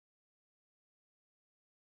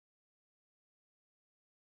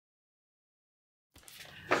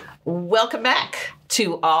Welcome back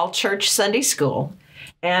to All Church Sunday School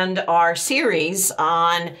and our series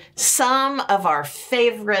on some of our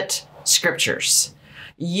favorite scriptures.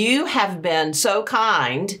 You have been so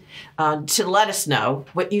kind to let us know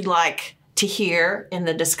what you'd like to hear in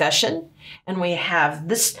the discussion. And we have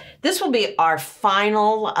this will be our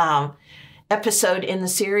final episode in the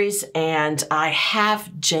series. And I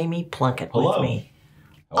have Jamie Plunkett with me.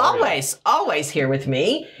 Always here with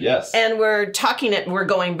me. Yes. And we're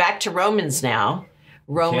going back to Romans now.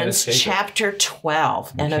 Romans chapter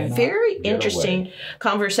 12. And a very interesting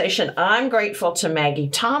conversation. I'm grateful to Maggie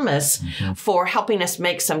Thomas for helping us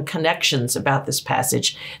make some connections about this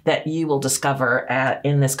passage that you will discover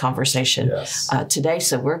in this conversation today.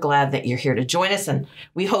 So we're glad that you're here to join us. And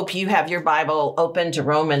we hope you have your Bible open to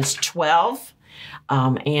Romans 12.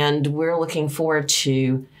 And we're looking forward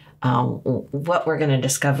to what we're going to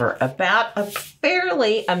discover about a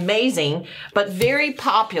fairly amazing but very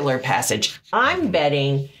popular passage. I'm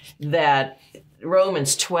betting that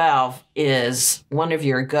Romans 12 is one of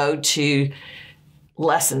your go-to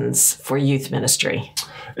lessons for youth ministry.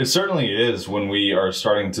 It certainly is when we are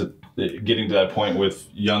getting to that point with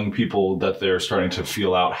young people that they're starting to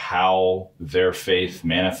feel out how their faith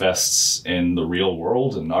manifests in the real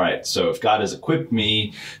world. And all right, so if God has equipped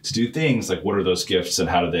me to do things, like what are those gifts and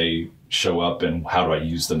how do they show up and how do I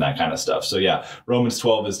use them, that kind of stuff. So yeah, Romans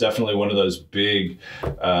 12 is definitely one of those big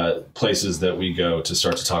places that we go to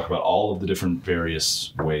start to talk about all of the different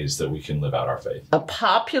various ways that we can live out our faith. A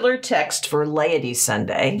popular text for Laity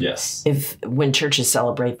Sunday. Yes. When churches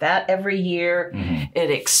celebrate that every year,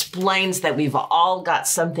 it explains that we've all got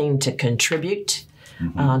something to contribute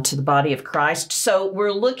to the body of Christ. So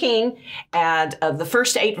we're looking at the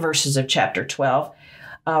first 8 verses of chapter 12.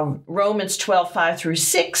 Romans 12, 5 through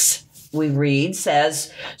 6. We read,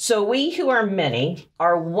 says, "So we who are many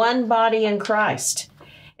are one body in Christ,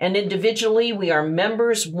 and individually we are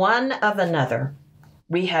members one of another.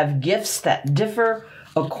 We have gifts that differ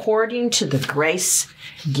according to the grace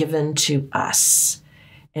given to us."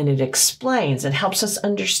 And it explains and helps us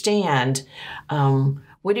understand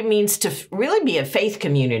what it means to really be a faith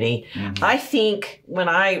community. I think when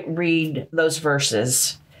I read those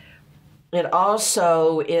verses, it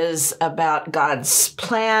also is about God's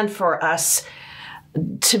plan for us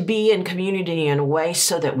to be in community in a way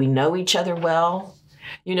so that we know each other well.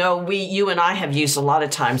 You know, you and I have used a lot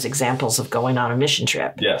of times examples of going on a mission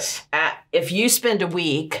trip. Yes. If you spend a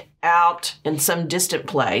week out in some distant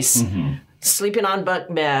place, sleeping on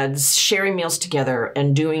bunk beds, sharing meals together,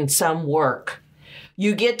 and doing some work,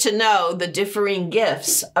 you get to know the differing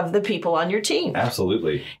gifts of the people on your team.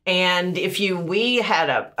 Absolutely. And we had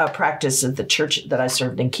a practice at the church that I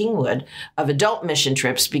served in Kingwood of adult mission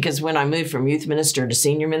trips, because when I moved from youth minister to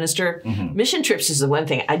senior minister, mission trips is the one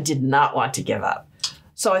thing I did not want to give up.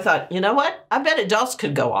 So I thought, you know what? I bet adults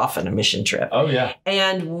could go off on a mission trip. Oh, yeah.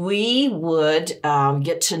 And we would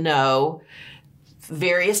get to know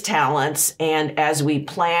various talents. And as we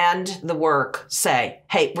planned the work, say,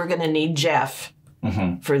 hey, we're going to need Jeff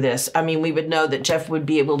for this. I mean, we would know that Jeff would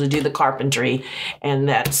be able to do the carpentry and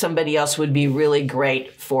that somebody else would be really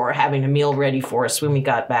great for having a meal ready for us when we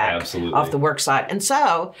got back off the work site. And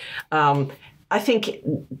so I think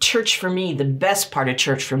church for me, the best part of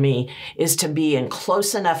church for me is to be in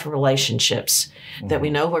close enough relationships that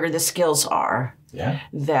we know where the skills are,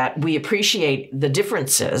 that we appreciate the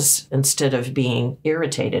differences instead of being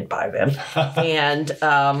irritated by them. And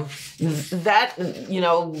that,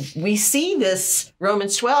 we see this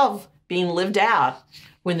Romans 12 being lived out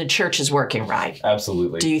when the church is working right.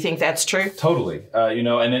 Absolutely. Do you think that's true? Totally.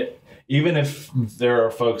 Even if there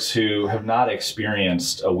are folks who have not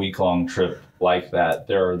experienced a week-long trip like that,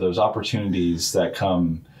 there are those opportunities that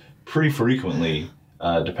come pretty frequently,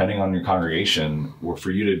 depending on your congregation,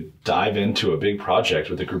 for you to dive into a big project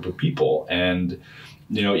with a group of people. And,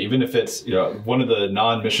 even if it's, one of the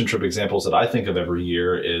non-mission trip examples that I think of every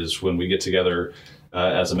year is when we get together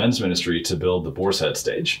as a men's ministry to build the Boar's Head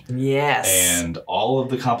stage. Yes. And all of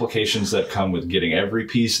the complications that come with getting every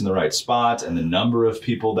piece in the right spot and the number of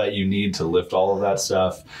people that you need to lift all of that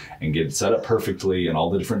stuff and get it set up perfectly and all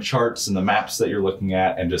the different charts and the maps that you're looking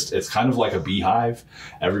at. And just, it's kind of like a beehive.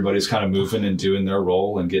 Everybody's kind of moving and doing their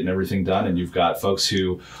role and getting everything done. And you've got folks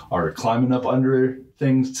who are climbing up under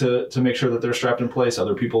things to make sure that they're strapped in place.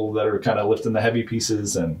 Other people that are kind of lifting the heavy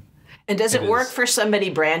pieces. And does it work for somebody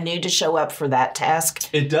brand new to show up for that task?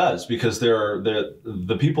 It does, because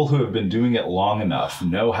the people who have been doing it long enough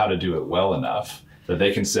know how to do it well enough that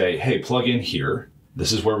they can say, hey, plug in here.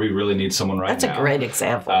 this is where we really need someone right now. That's a great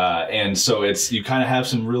example. And so you kind of have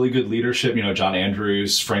some really good leadership, John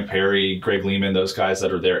Andrews, Frank Perry, Greg Lehman, those guys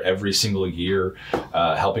that are there every single year,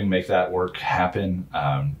 helping make that work happen.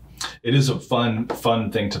 It is a fun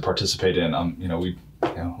thing to participate in. We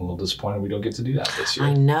a little disappointed we don't get to do that this year.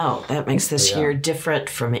 I know. That makes this year different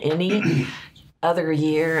from any other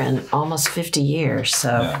year in almost 50 years.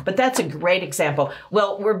 So, but that's a great example.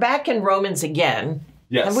 Well, we're back in Romans again.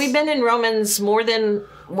 Yes. Have we been in Romans more than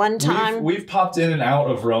one time? We've popped in and out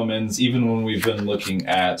of Romans even when we've been looking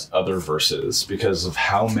at other verses because of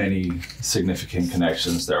how many significant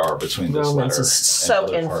connections there are between this Romans letter is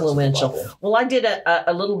so influential. Well, I did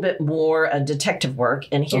a little bit more detective work,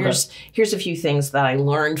 and here's a few things that I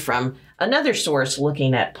learned from another source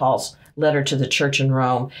looking at Paul's letter to the church in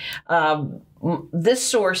Rome. This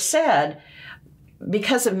source said,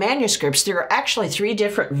 because of manuscripts, there are actually 3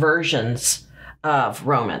 different versions of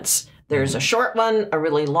Romans. There's a short one, a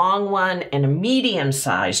really long one, and a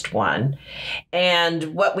medium-sized one.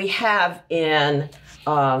 And what we have in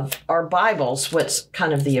our Bibles, what's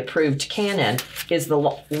kind of the approved canon, is the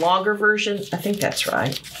longer version. I think that's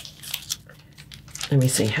right. Let me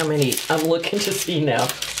see how many. I'm looking to see now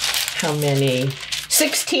how many.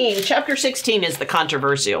 16. Chapter 16 is the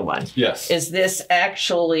controversial one. Yes. Is this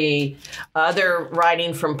actually other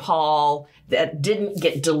writing from Paul that didn't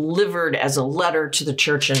get delivered as a letter to the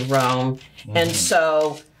church in Rome? And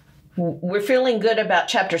so we're feeling good about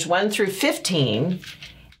chapters 1 through 15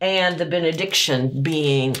 and the benediction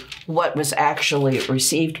being what was actually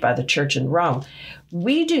received by the church in Rome.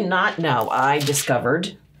 We do not know, I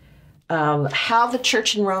discovered, how the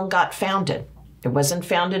church in Rome got founded. It wasn't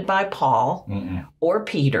founded by Paul or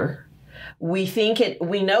Peter. We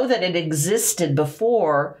know that it existed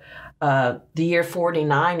before the year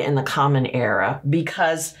 49 in the Common Era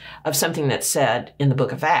because of something that's said in the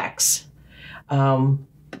book of Acts.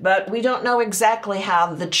 But we don't know exactly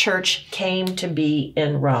how the church came to be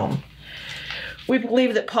in Rome. We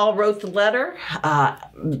believe that Paul wrote the letter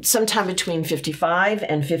sometime between 55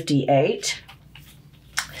 and 58.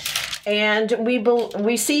 And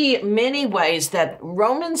we see many ways that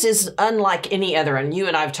Romans is unlike any other, and you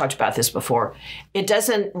and I have talked about this before. It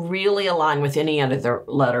doesn't really align with any other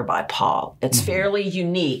letter by Paul. It's fairly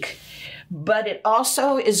unique, but it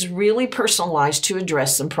also is really personalized to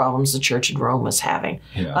address some problems the church in Rome was having.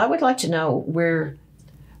 Yeah. I would like to know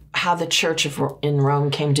how the church in Rome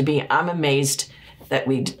came to be. I'm amazed that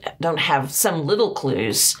we don't have some little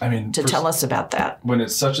clues to tell us about that. When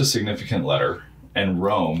it's such a significant letter, and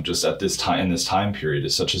Rome, just at this time, in this time period,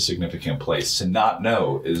 is such a significant place. To not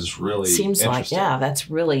know is really seems like, that's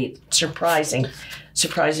really surprising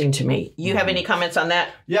to me. You have any comments on that?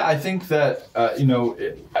 Yeah, I think that,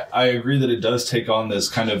 I agree that it does take on this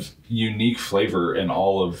kind of unique flavor in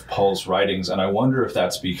all of Paul's writings. And I wonder if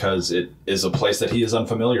that's because it is a place that he is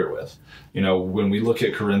unfamiliar with. When we look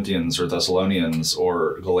at Corinthians or Thessalonians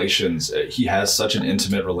or Galatians, he has such an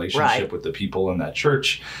intimate relationship with the people in that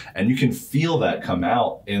church. And you can feel that come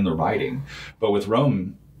out in the writing. But with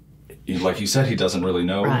Rome, like you said, he doesn't really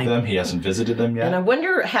know them. He hasn't visited them yet. And I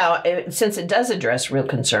wonder how, since it does address real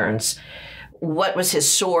concerns, what was his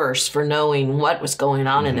source for knowing what was going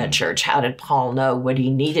on in that church? How did Paul know what he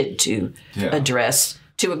needed to address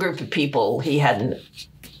to a group of people he hadn't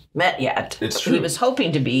met yet? It's true. He was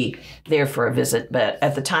hoping to be there for a visit, but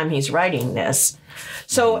at the time he's writing this.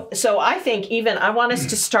 So I think I want us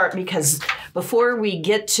to start, because before we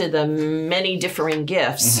get to the many differing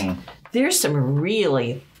gifts, there's some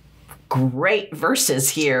really great verses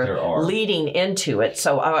here leading into it.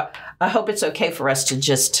 So I hope it's okay for us to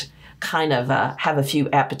just kind of have a few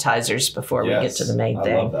appetizers before we get to the main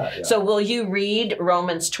thing. I love that, So will you read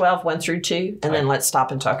Romans 12, 1 through 2, and then let's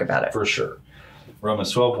stop and talk about it. For sure.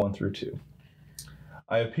 Romans 12, 1 through 2.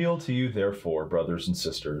 I appeal to you, therefore, brothers and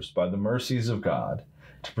sisters, by the mercies of God,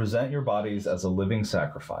 to present your bodies as a living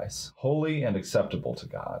sacrifice, holy and acceptable to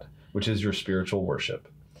God, which is your spiritual worship.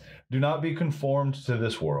 Do not be conformed to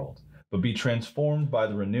this world, but be transformed by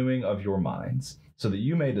the renewing of your minds, so that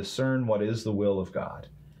you may discern what is the will of God,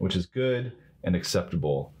 which is good and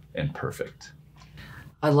acceptable and perfect.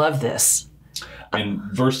 I love this. In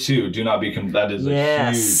verse 2, do not be, that is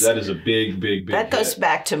a big That goes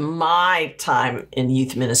back to my time in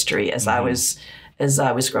youth ministry as I was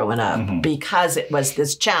growing up, because it was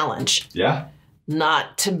this challenge. Yeah.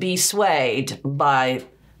 Not to be swayed by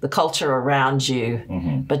the culture around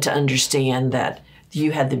you, but to understand that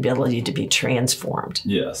you had the ability to be transformed.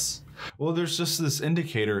 Yes. Well, there's just this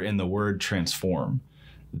indicator in the word transform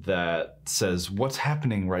that says what's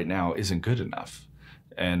happening right now isn't good enough.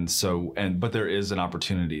 But there is an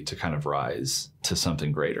opportunity to kind of rise to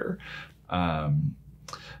something greater.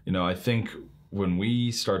 I think when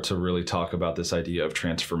we start to really talk about this idea of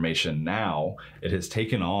transformation now, it has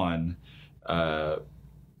taken on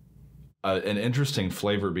an interesting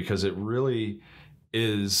flavor, because it really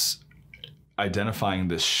is identifying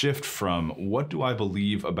this shift from what do I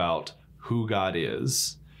believe about who God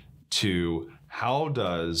is to how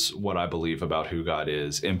does what I believe about who God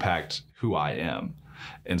is impact who I am.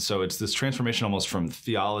 And so it's this transformation almost from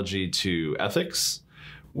theology to ethics,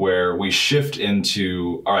 where we shift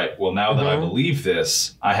into, all right, well, now that I believe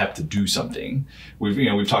this, I have to do something.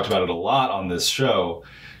 We've talked about it a lot on this show.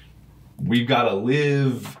 We've got to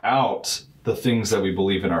live out the things that we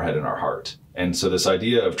believe in our head and our heart. And so this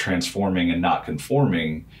idea of transforming and not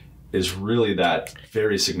conforming is really that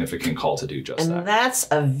very significant call to do just that. And that's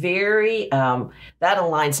a very, that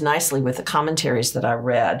aligns nicely with the commentaries that I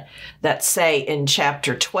read that say in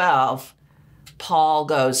chapter 12, Paul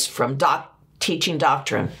goes from teaching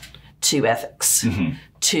doctrine to ethics,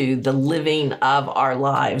 to the living of our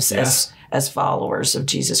lives as followers of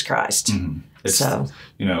Jesus Christ. So,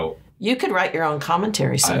 you could write your own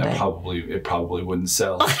commentary someday. It probably wouldn't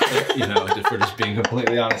sell, if we're just being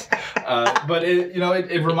completely honest. But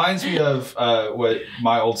it reminds me of what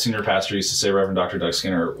my old senior pastor used to say, Reverend Dr. Doug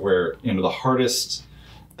Skinner, where the hardest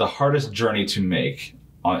journey to make,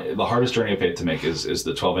 the hardest journey of faith to make is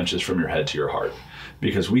the 12 inches from your head to your heart,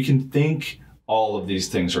 because we can think all of these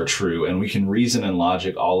things are true, and we can reason and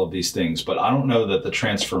logic all of these things, but I don't know that the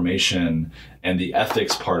transformation and the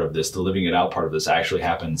ethics part of this, the living it out part of this, actually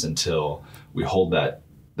happens until we hold that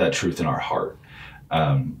truth in our heart.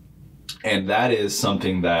 And that is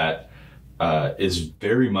something that is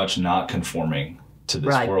very much not conforming to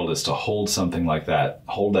this world, is to hold something like that,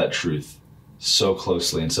 hold that truth so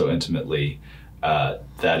closely and so intimately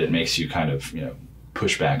that it makes you kind of,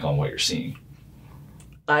 push back on what you're seeing.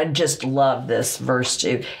 I just love this verse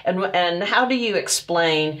too. And how do you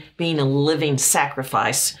explain being a living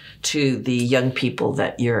sacrifice to the young people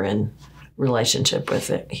that you're in relationship with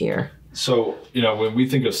it here? So, when we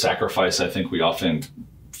think of sacrifice, I think we often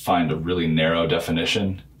find a really narrow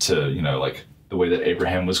definition to, like the way that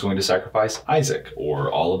Abraham was going to sacrifice Isaac,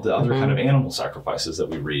 or all of the other kind of animal sacrifices that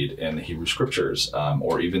we read in the Hebrew scriptures,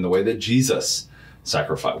 or even the way that Jesus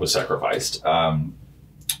was sacrificed.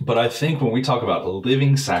 But I think when we talk about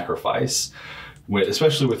living sacrifice,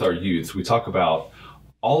 especially with our youth, we talk about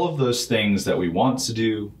all of those things that we want to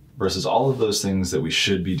do versus all of those things that we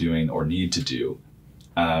should be doing or need to do.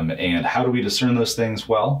 And how do we discern those things?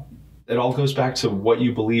 Well, it all goes back to what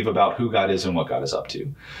you believe about who God is and what God is up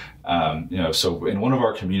to. So in one of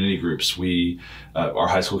our community groups, our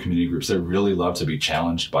high school community groups, they really love to be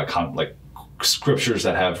challenged by scriptures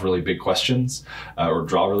that have really big questions or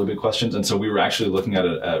draw really big questions. And so we were actually looking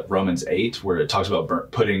at Romans 8, where it talks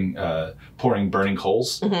about pouring burning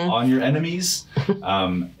coals on your enemies.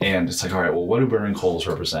 And it's like, all right, well, what do burning coals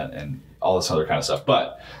represent, and all this other kind of stuff.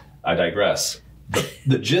 But I digress.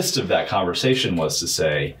 The gist of that conversation was to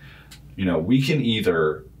say, we can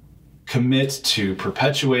either commit to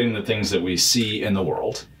perpetuating the things that we see in the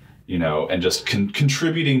world, and just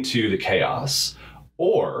contributing to the chaos,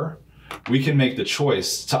 or we can make the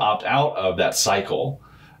choice to opt out of that cycle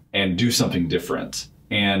and do something different.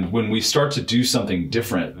 And when we start to do something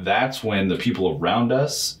different, that's when the people around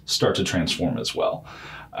us start to transform as well.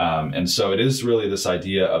 And so it is really this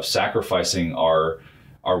idea of sacrificing our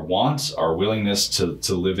wants, our willingness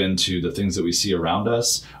to live into the things that we see around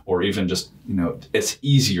us, or even just, it's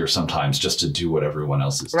easier sometimes just to do what everyone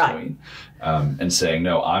else is doing, and saying,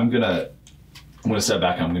 no, I'm going to step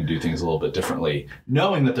back and I'm going to do things a little bit differently,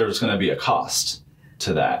 knowing that there's going to be a cost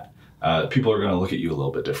to that. People are going to look at you a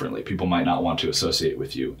little bit differently. People might not want to associate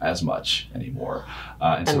with you as much anymore.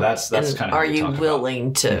 And so that's kind of are you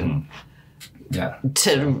willing to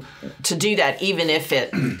to do that, even if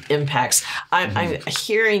it impacts? I'm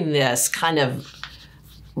hearing this kind of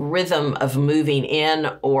rhythm of moving in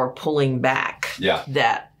or pulling back.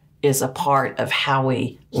 That is a part of how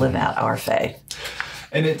we live out our faith.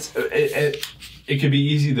 And it could be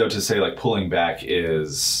easy, though, to say like pulling back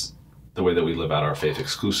is the way that we live out our faith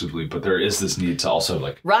exclusively, but there is this need to also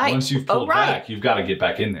once you've pulled back, you've got to get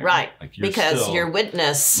back in there. Because your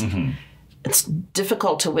witness, it's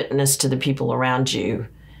difficult to witness to the people around you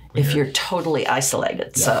if you're totally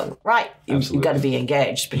isolated. So, you've got to be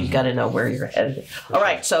engaged, but you've got to know where you're headed. All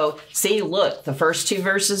right, so see, look, the first two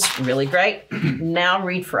verses, really great. Now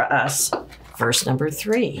read for us verse number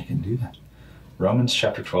 3. I can do that. Romans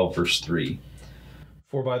chapter 12, verse 3.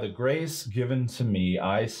 For by the grace given to me,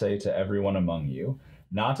 I say to everyone among you,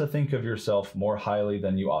 not to think of yourself more highly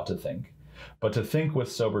than you ought to think, but to think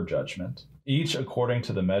with sober judgment, each according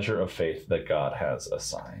to the measure of faith that God has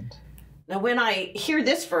assigned. Now, when I hear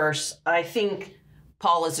this verse, I think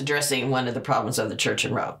Paul is addressing one of the problems of the church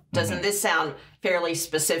in Rome. Doesn't this sound fairly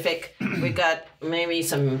specific? We've got maybe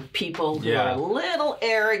some people who are a little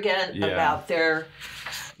arrogant about their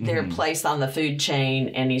place on the food chain,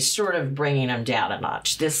 and he's sort of bringing them down a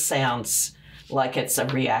notch. This sounds like it's a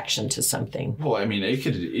reaction to something. Well, I mean, it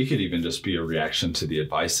could even just be a reaction to the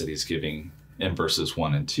advice that he's giving in verses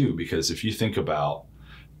 1 and 2, because if you think about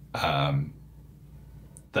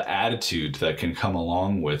the attitude that can come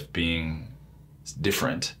along with being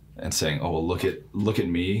different and saying, oh, well, look at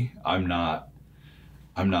me. I'm not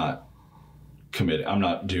committed. I'm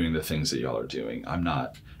not doing the things that y'all are doing. I'm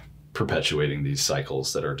not perpetuating these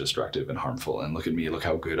cycles that are destructive and harmful. And look at me. Look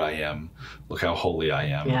how good I am. Look how holy I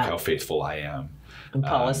am. Look how faithful I am. And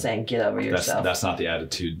Paul is saying, get over yourself. That's not the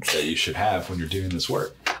attitude that you should have when you're doing this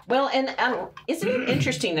work. Well, and isn't it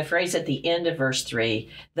interesting, the phrase at the end of verse 3,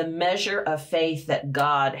 the measure of faith that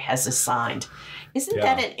God has assigned? Isn't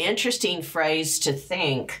that an interesting phrase to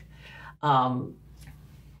think,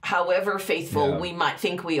 however faithful we might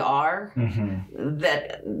think we are,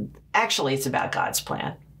 that actually it's about God's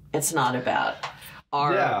plan. It's not about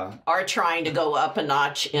our trying to go up a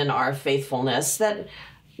notch in our faithfulness, that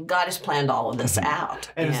God has planned all of this out.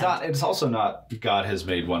 And it's also not God has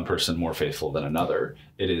made one person more faithful than another.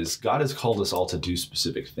 It is God has called us all to do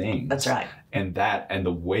specific things. That's right. And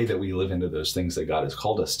the way that we live into those things that God has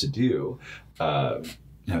called us to do,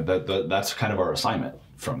 that's kind of our assignment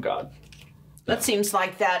from God. That seems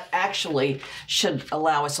like that actually should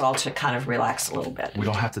allow us all to kind of relax a little bit. We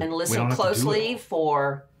don't have to. And listen closely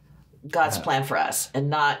for God's plan for us, and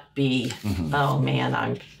not be, oh man,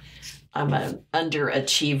 I'm an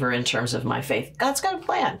underachiever in terms of my faith. God's got a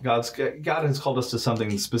plan. God has called us to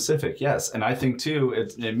something specific, yes. And I think, too,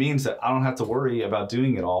 it means that I don't have to worry about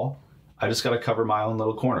doing it all. I just got to cover my own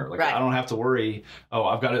little corner. I don't have to worry,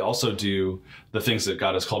 I've got to also do the things that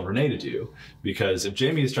God has called Renee to do. Because if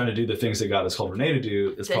Jamie is trying to do the things that God has called Renee to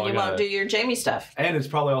do, it's probably then you won't do your Jamie stuff. And it's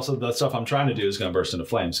probably also the stuff I'm trying to do is going to burst into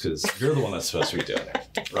flames because you're the one that's supposed to be doing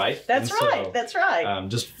it, right? That's right. So, that's right.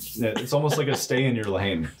 It's almost like a stay in your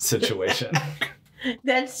lane situation.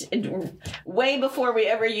 That's way before we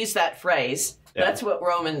ever use that phrase. Yeah. That's what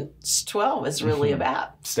Romans 12 is really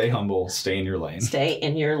about. Stay humble, stay in your lane. Stay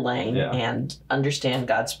in your lane and understand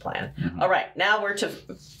God's plan. All right, now we're to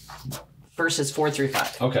verses 4 through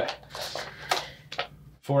 5. Okay.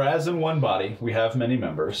 For as in one body we have many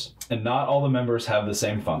members, and not all the members have the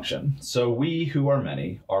same function. So we who are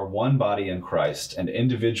many are one body in Christ, and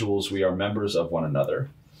individuals we are members of one another.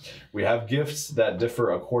 We have gifts that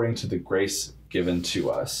differ according to the grace given to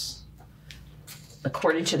us.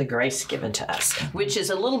 According to the grace given to us, which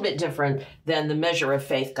is a little bit different than the measure of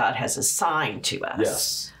faith God has assigned to us.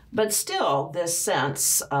 Yes. But still, this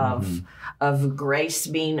sense of grace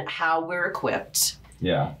being how we're equipped.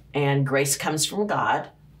 Yeah. And grace comes from God,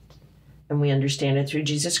 and we understand it through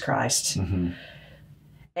Jesus Christ.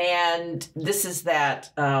 And this is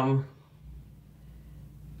that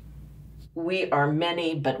we are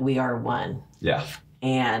many, but we are one. Yeah.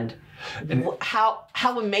 And how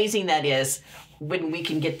amazing that is when we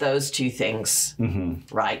can get those two things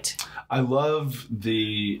right. I love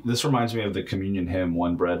this reminds me of the communion hymn,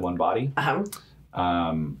 One Bread, One Body,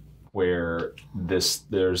 where there's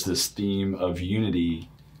this theme of unity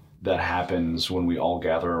that happens when we all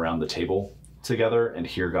gather around the table together and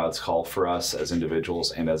hear God's call for us as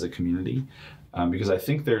individuals and as a community. Because I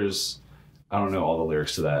think I don't know all the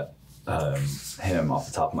lyrics to that hymn off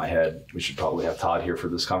the top of my head. We should probably have Todd here for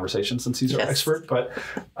this conversation since he's our expert. But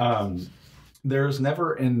there's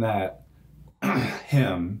never in that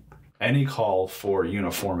hymn any call for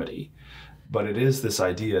uniformity. But it is this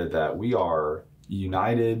idea that we are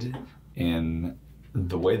united in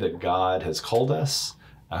the way that God has called us.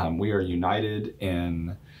 We are united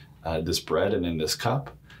in this bread and in this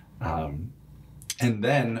cup. And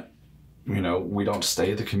then we don't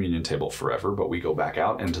stay at the communion table forever, but we go back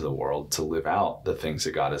out into the world to live out the things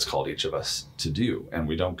that God has called each of us to do. And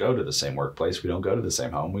we don't go to the same workplace. We don't go to the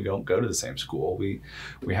same home. We don't go to the same school. We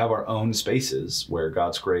have our own spaces where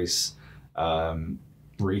God's grace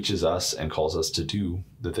reaches us and calls us to do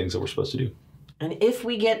the things that we're supposed to do. And if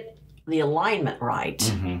we get the alignment right,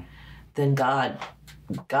 then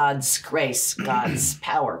God's grace, God's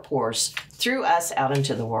power pours through us out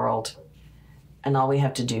into the world. And all we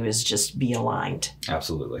have to do is just be aligned.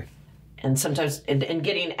 Absolutely. And sometimes, and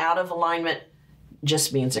getting out of alignment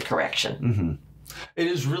just means a correction. It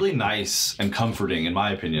is really nice and comforting, in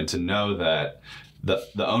my opinion, to know that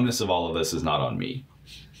the onus of all of this is not on me,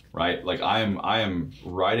 right? Like I am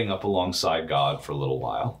riding up alongside God for a little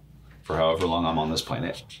while, for however long I'm on this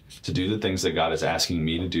planet, to do the things that God is asking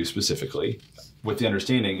me to do specifically, with the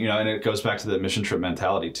understanding, you know, and it goes back to the mission trip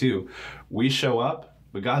mentality too. We show up,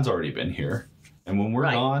 but God's already been here. And when we're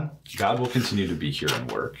gone, God will continue to be here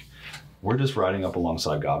and work. We're just riding up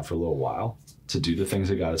alongside God for a little while to do the things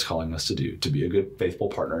that God is calling us to do, to be a good, faithful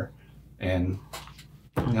partner. And,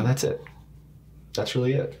 you know, that's it. That's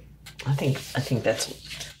really it. I think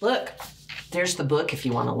that's, look, there's the book if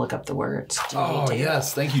you want to look up the words. Oh,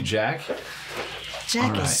 yes. Thank you, Jack.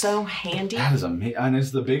 Jack is so handy. That is amazing. And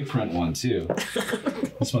it's the big print one, too.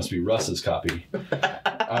 This must be Russ's copy.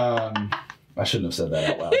 I shouldn't have said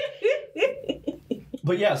that out loud.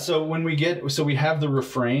 But yeah, so when we have the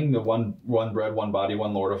refrain, the one bread, one body,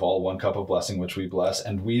 one Lord of all, one cup of blessing, which we bless.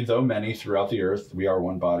 And we, though many throughout the earth, we are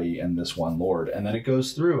one body and this one Lord. And then it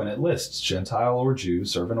goes through and it lists Gentile or Jew,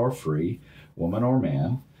 servant or free, woman or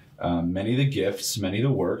man, many the gifts, many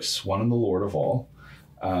the works, one and the Lord of all.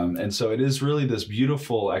 And so it is really this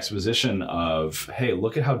beautiful exposition of, hey,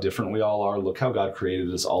 look at how different we all are. Look how God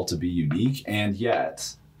created us all to be unique. And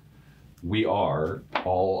yet we are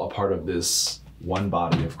all a part of this one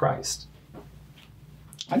body of Christ.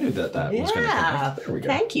 I knew that was going to come up. There we go.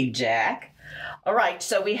 Thank you, Jack. All right.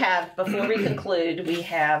 So we have, before we conclude, we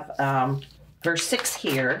have verse 6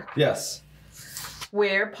 here. Yes.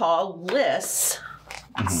 Where Paul lists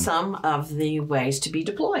some of the ways to be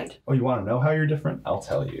deployed. Oh, you want to know how you're different? I'll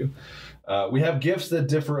tell you. We have gifts that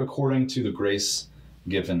differ according to the grace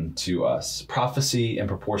given to us. Prophecy in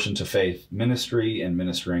proportion to faith, ministry and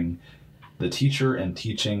ministering, the teacher and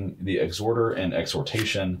teaching, the exhorter and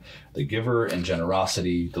exhortation, the giver and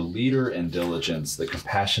generosity, the leader and diligence, the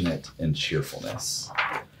compassionate and cheerfulness.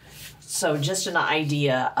 So just an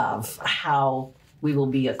idea of how we will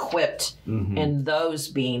be equipped, and those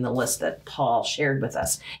being the list that Paul shared with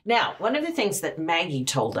us. Now, one of the things that Maggie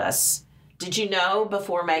told us, did you know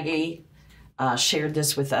before Maggie shared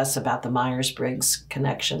this with us about the Myers-Briggs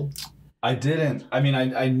connection? I didn't. I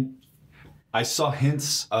mean, I saw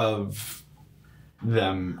hints of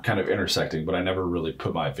them kind of intersecting, but I never really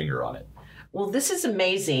put my finger on it. Well, this is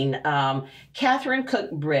amazing. Catherine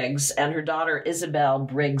Cook Briggs and her daughter Isabel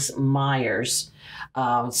Briggs Myers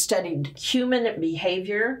studied human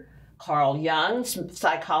behavior, Carl Jung's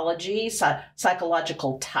psychology,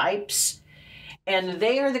 psychological types, and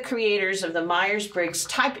they are the creators of the Myers-Briggs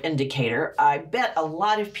type indicator. I bet a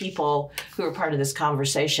lot of people who are part of this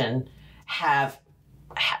conversation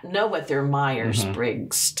know what their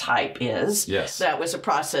Myers-Briggs type is. Yes. That was a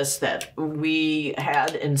process that we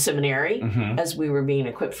had in seminary as we were being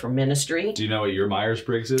equipped for ministry. Do you know what your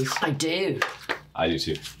Myers-Briggs is? I do. I do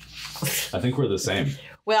too. I think we're the same.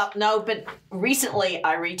 Well, no, but recently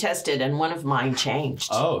I retested and one of mine changed.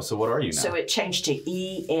 Oh, so what are you now? So it changed to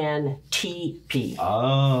ENTP.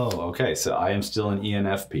 Oh, okay. So I am still an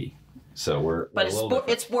ENFP. So but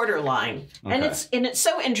it's borderline, okay. and it's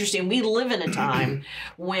so interesting. We live in a time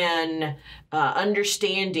when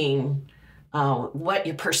understanding what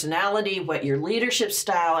your personality, what your leadership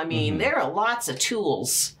style. I mean, there are lots of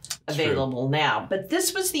tools available now, but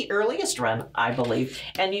this was the earliest run, I believe.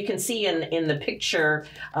 And you can see in the picture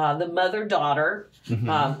the mother-daughter.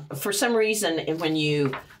 For some reason, when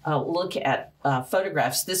you look at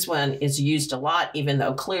photographs, this one is used a lot, even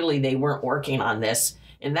though clearly they weren't working on this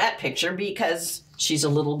in that picture because she's a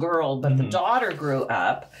little girl. But the daughter grew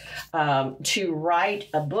up to write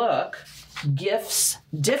a book, Gifts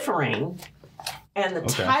Differing, and the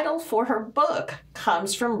title for her book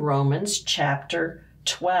comes from Romans chapter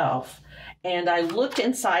 12. And I looked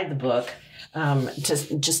inside the book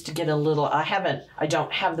to get a little, I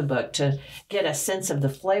don't have the book, to get a sense of the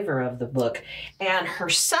flavor of the book. And her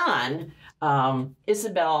son,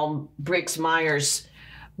 Isabel Briggs Myers,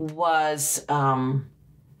 was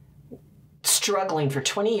struggling for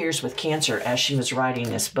 20 years with cancer as she was writing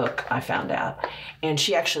this book, I found out. And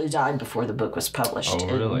she actually died before the book was published in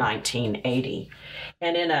 1980.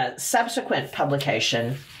 And in a subsequent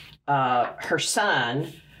publication, her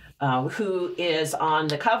son, who is on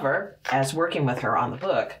the cover as working with her on the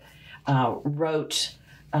book, wrote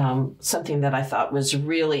something that I thought was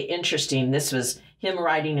really interesting. This was him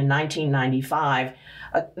writing in 1995.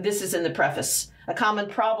 This is in the preface. A common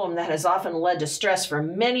problem that has often led to stress for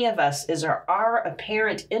many of us is our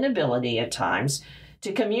apparent inability at times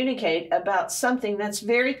to communicate about something that's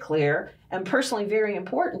very clear and personally very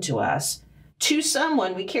important to us to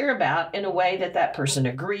someone we care about in a way that that person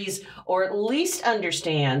agrees or at least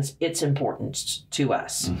understands its importance to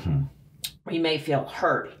us. We may feel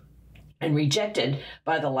hurt and rejected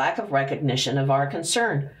by the lack of recognition of our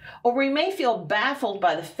concern, or we may feel baffled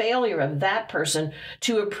by the failure of that person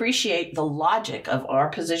to appreciate the logic of our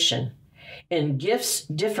position. In Gifts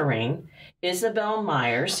Differing, Isabel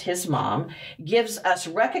Myers, his mom, gives us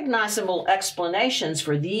recognizable explanations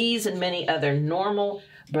for these and many other normal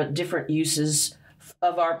but different uses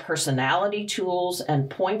of our personality tools and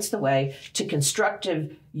points the way to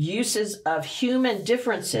constructive uses of human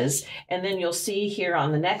differences. And then you'll see here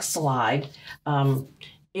on the next slide,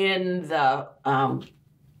 in the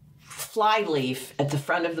flyleaf at the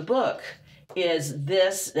front of the book, is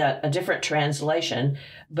this, a different translation,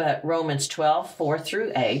 but Romans 12, 4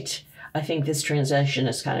 through 8. I think this translation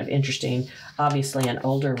is kind of interesting, obviously an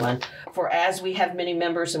older one. For as we have many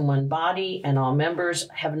members in one body, and all members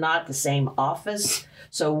have not the same office,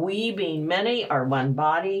 so we, being many, are one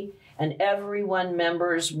body, and every one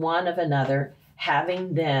members one of another,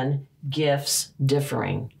 having then gifts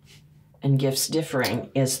differing. And Gifts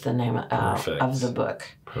Differing is the name of the book.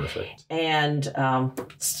 Perfect. And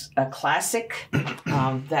a classic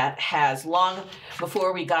that has long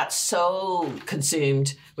before we got so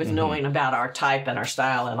consumed with knowing about our type and our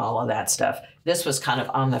style and all of that stuff. This was kind of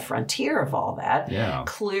on the frontier of all that. Yeah.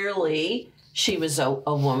 Clearly, she was a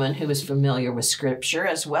woman who was familiar with Scripture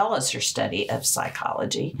as well as her study of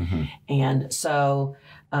psychology. And so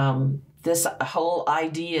this whole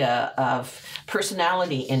idea of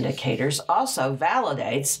personality indicators also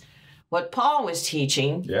validates what Paul was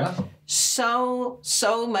teaching so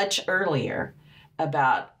much earlier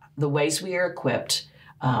about the ways we are equipped,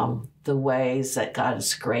 the ways that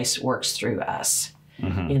God's grace works through us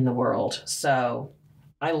in the world. So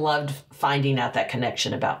I loved finding out that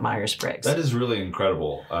connection about Myers-Briggs. That is really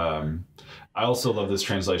incredible. I also love this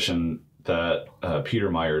translation that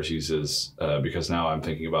Peter Myers uses because now I'm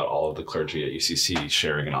thinking about all of the clergy at UCC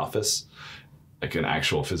sharing an office, like an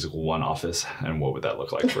actual physical one office, and what would that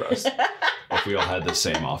look like for us if we all had the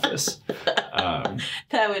same office?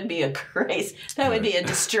 That would be would be a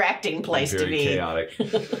distracting place to be. Chaotic.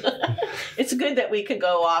 It's good that we could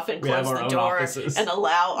go off and close the door and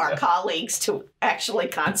allow our colleagues to actually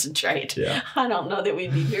concentrate. Yeah. I don't know that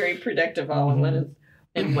we'd be very productive all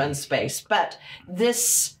in one space, but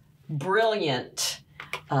this brilliant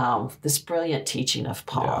teaching of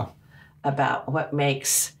Paul about what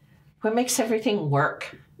makes everything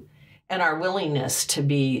work, and our willingness to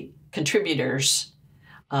be contributors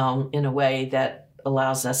in a way that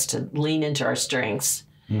allows us to lean into our strengths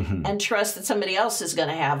and trust that somebody else is going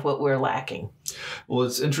to have what we're lacking. Well,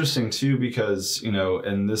 it's interesting too because,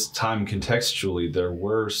 in this time contextually, there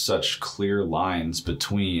were such clear lines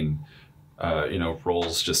between,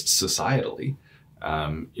 roles just societally.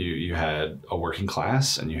 You had a working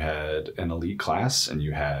class and you had an elite class and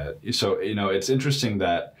it's interesting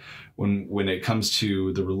that when it comes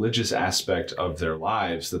to the religious aspect of their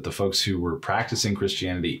lives, that the folks who were practicing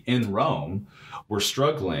Christianity in Rome were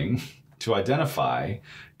struggling to identify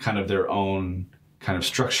kind of their own kind of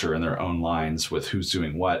structure and their own lines with who's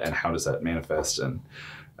doing what and how does that manifest. And,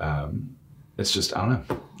 it's just, I don't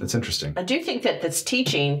know. It's interesting. I do think that this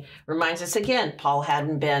teaching reminds us again, Paul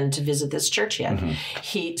hadn't been to visit this church yet.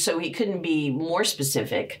 So he couldn't be more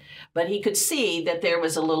specific, but he could see that there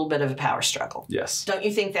was a little bit of a power struggle. Yes. Don't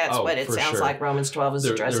you think that's what it sounds like Romans 12 is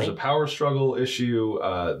addressing? There's a power struggle issue.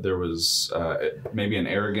 There was maybe an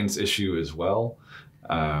arrogance issue as well.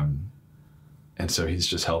 And so he's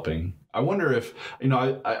just helping. I wonder if,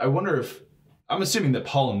 I'm assuming that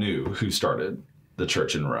Paul knew who started the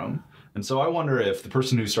church in Rome. And so I wonder if the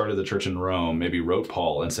person who started the church in Rome maybe wrote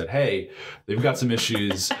Paul and said, hey, they've got some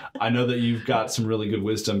issues. I know that you've got some really good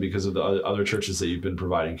wisdom because of the other churches that you've been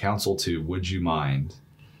providing counsel to. Would you mind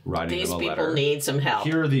writing them a letter? These people need some help.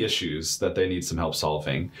 Here are the issues that they need some help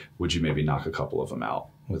solving. Would you maybe knock a couple of them out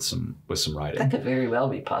with some writing? That could very well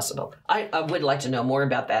be possible. I would like to know more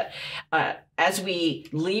about that. As we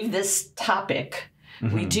leave this topic,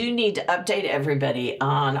 we do need to update everybody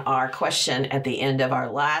on our question at the end of our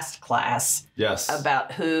last class. Yes.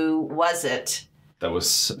 About who was it that was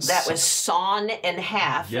sawn in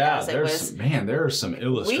half. Yeah, there are some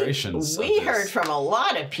illustrations. We heard from a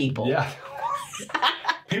lot of people. Yeah.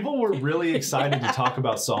 People were really excited to talk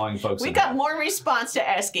about sawing folks. We got more response to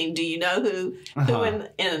asking, do you know who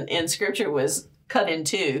in Scripture was cut in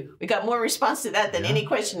two? We got more response to that than any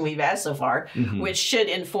question we've asked so far, which should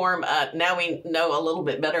inform, now we know a little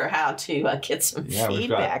bit better how to get some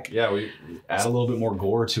feedback. We add a little bit more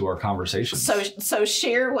gore to our conversation. So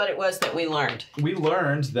share what it was that we learned. We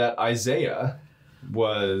learned that Isaiah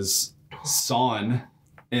was sawn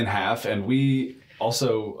in half, and we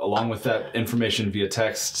also, along with that information via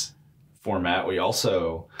text format, we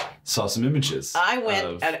also saw some images. I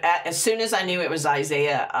went, as soon as I knew it was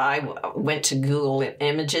Isaiah, I went to Google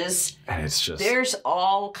images. And it's just... There's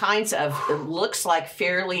all kinds of, it looks like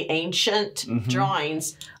fairly ancient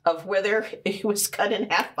drawings of whether it was cut in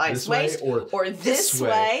half by his waist or this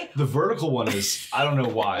way. The vertical one is, I don't know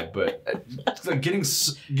why, but getting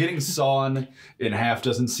sawn in half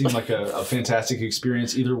doesn't seem like a fantastic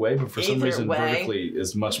experience either way, but for some reason vertically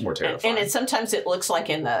is much more terrifying. And sometimes it looks like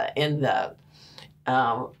in the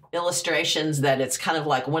illustrations that it's kind of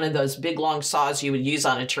like one of those big long saws you would use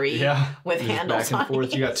on a tree with handles back and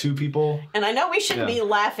forth. You got two people. And I know we shouldn't be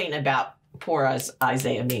laughing about poor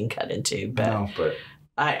Isaiah being cut in two, but... No, but...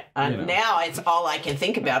 Now it's all I can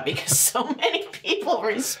think about because so many people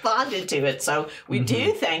responded to it. So we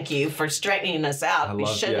do thank you for straightening us out. I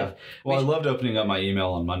loved opening up my email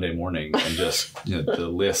on Monday morning and just the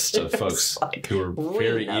list of folks who were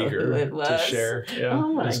very eager to share. Yeah,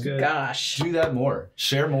 oh my gosh! Do that more.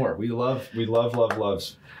 Share more. We love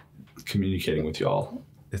communicating with y'all.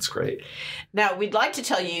 It's great. Now, we'd like to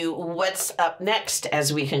tell you what's up next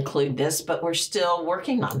as we conclude this, but we're still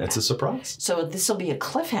working on that. It's a surprise. So this will be a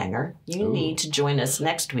cliffhanger. You need to join us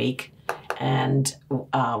next week, and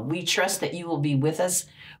we trust that you will be with us.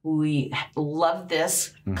 We love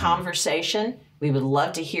this conversation. We would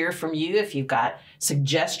love to hear from you. If you've got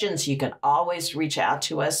suggestions, you can always reach out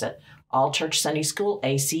to us at All Church Sunday School,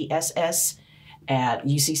 ACSS, at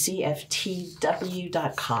uccftw.com.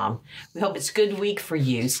 We hope it's a good week for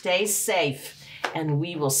you. Stay safe, and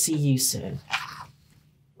we will see you soon.